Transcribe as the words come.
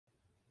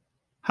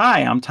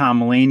Hi, I'm Tom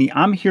Mullaney.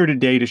 I'm here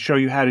today to show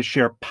you how to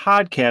share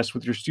podcasts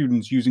with your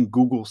students using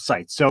Google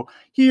Sites. So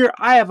here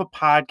I have a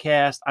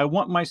podcast. I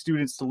want my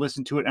students to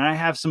listen to it, and I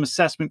have some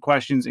assessment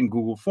questions in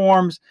Google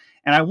Forms,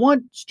 and I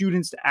want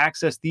students to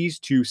access these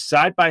two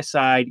side by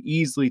side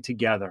easily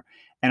together.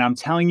 And I'm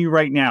telling you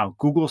right now,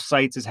 Google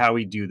Sites is how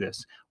we do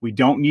this. We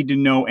don't need to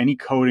know any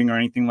coding or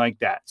anything like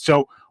that.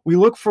 So we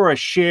look for a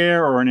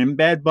share or an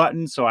embed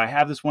button. So I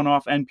have this one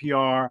off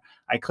NPR.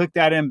 I click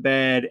that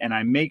embed and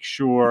I make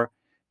sure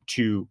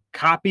to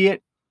copy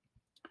it.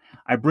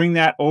 I bring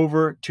that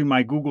over to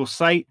my Google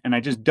site and I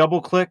just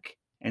double click,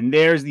 and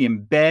there's the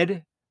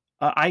embed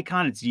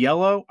icon. It's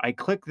yellow. I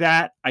click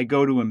that. I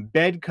go to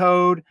embed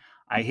code.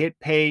 I hit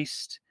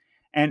paste.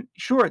 And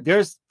sure,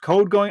 there's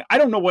code going. I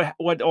don't know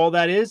what all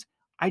that is.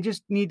 I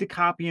just need to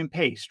copy and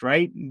paste,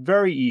 right?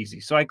 Very easy.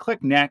 So I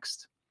click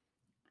next.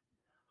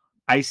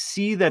 I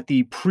see that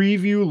the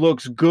preview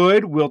looks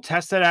good. We'll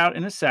test that out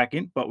in a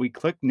second, but we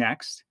click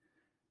next.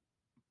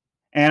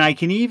 And I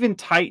can even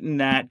tighten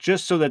that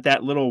just so that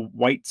that little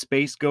white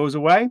space goes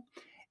away.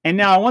 And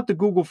now I want the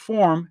Google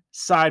form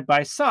side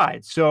by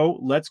side. So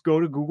let's go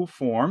to Google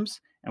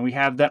Forms, and we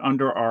have that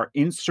under our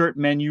insert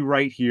menu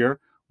right here.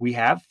 We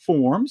have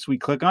Forms. We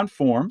click on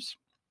Forms.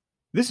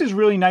 This is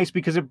really nice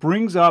because it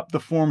brings up the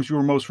forms you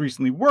were most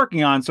recently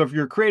working on. So if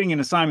you're creating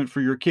an assignment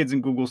for your kids in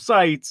Google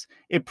Sites,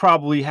 it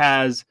probably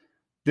has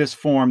this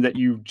form that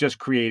you just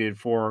created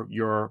for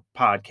your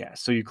podcast.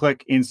 So you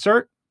click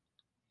Insert,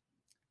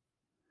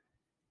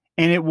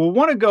 and it will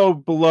want to go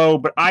below,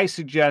 but I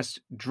suggest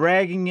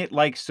dragging it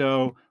like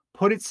so,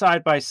 put it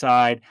side by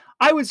side.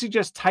 I would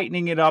suggest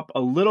tightening it up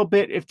a little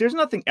bit. If there's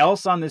nothing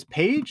else on this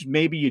page,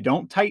 maybe you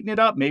don't tighten it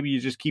up. Maybe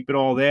you just keep it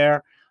all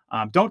there.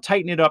 Don't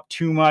tighten it up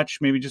too much,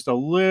 maybe just a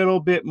little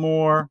bit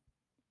more,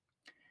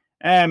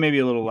 and maybe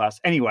a little less.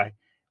 Anyway,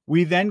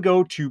 we then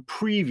go to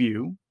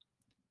preview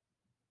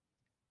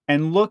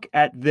and look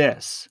at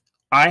this.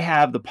 I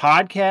have the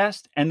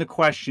podcast and the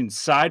questions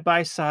side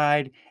by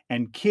side,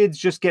 and kids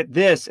just get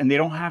this, and they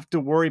don't have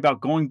to worry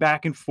about going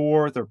back and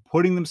forth or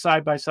putting them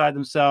side by side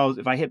themselves.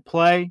 If I hit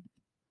play,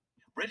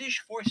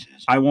 British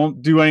forces. I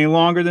won't do any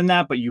longer than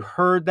that, but you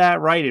heard that,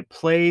 right? It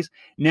plays.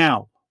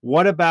 Now,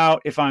 what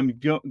about if I'm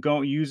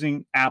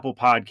using Apple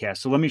Podcasts?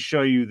 So let me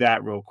show you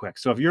that real quick.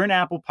 So if you're an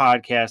Apple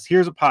Podcast,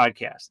 here's a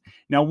podcast.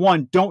 Now,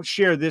 one, don't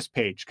share this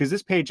page because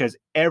this page has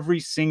every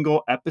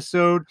single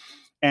episode,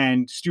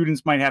 and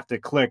students might have to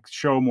click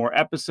show more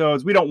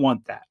episodes. We don't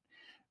want that.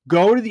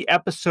 Go to the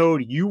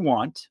episode you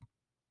want,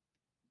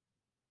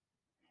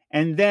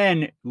 and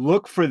then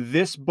look for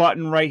this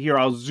button right here.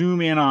 I'll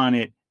zoom in on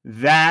it.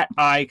 That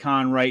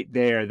icon right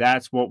there.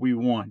 That's what we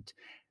want.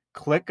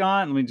 Click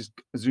on, let me just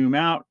zoom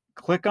out.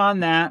 Click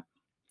on that.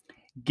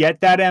 Get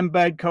that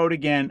embed code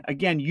again.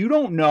 Again, you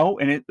don't know,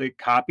 and it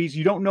copies.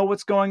 You don't know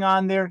what's going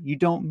on there. You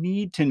don't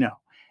need to know.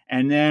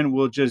 And then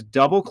we'll just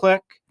double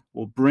click.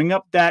 We'll bring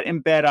up that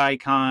embed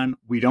icon.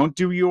 We don't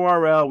do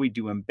URL. We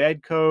do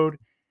embed code.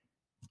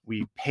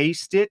 We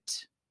paste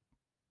it.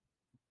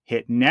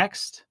 Hit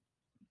next.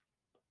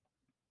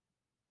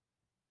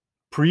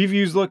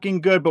 Preview's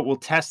looking good, but we'll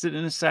test it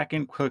in a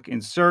second. Click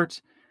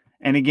insert.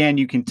 And again,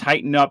 you can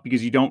tighten up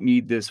because you don't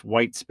need this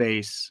white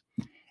space.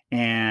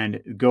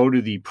 And go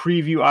to the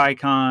preview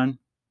icon.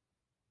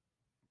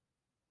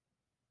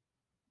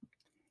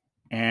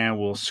 And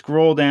we'll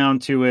scroll down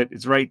to it.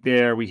 It's right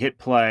there. We hit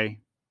play.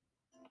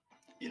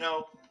 You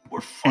know,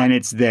 we're fine. And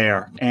it's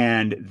there.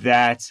 And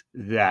that's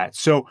that.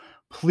 So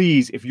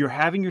please, if you're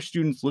having your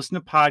students listen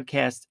to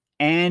podcasts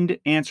and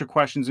answer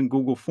questions in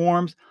Google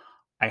Forms,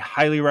 I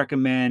highly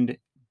recommend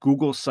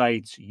Google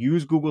Sites.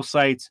 Use Google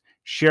Sites,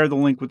 share the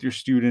link with your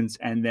students,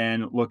 and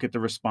then look at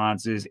the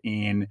responses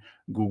in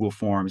Google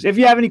Forms. If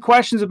you have any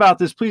questions about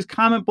this, please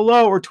comment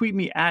below or tweet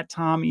me at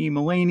Tom E.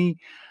 Mullaney.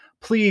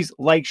 Please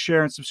like,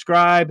 share, and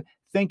subscribe.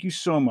 Thank you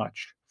so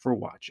much for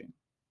watching.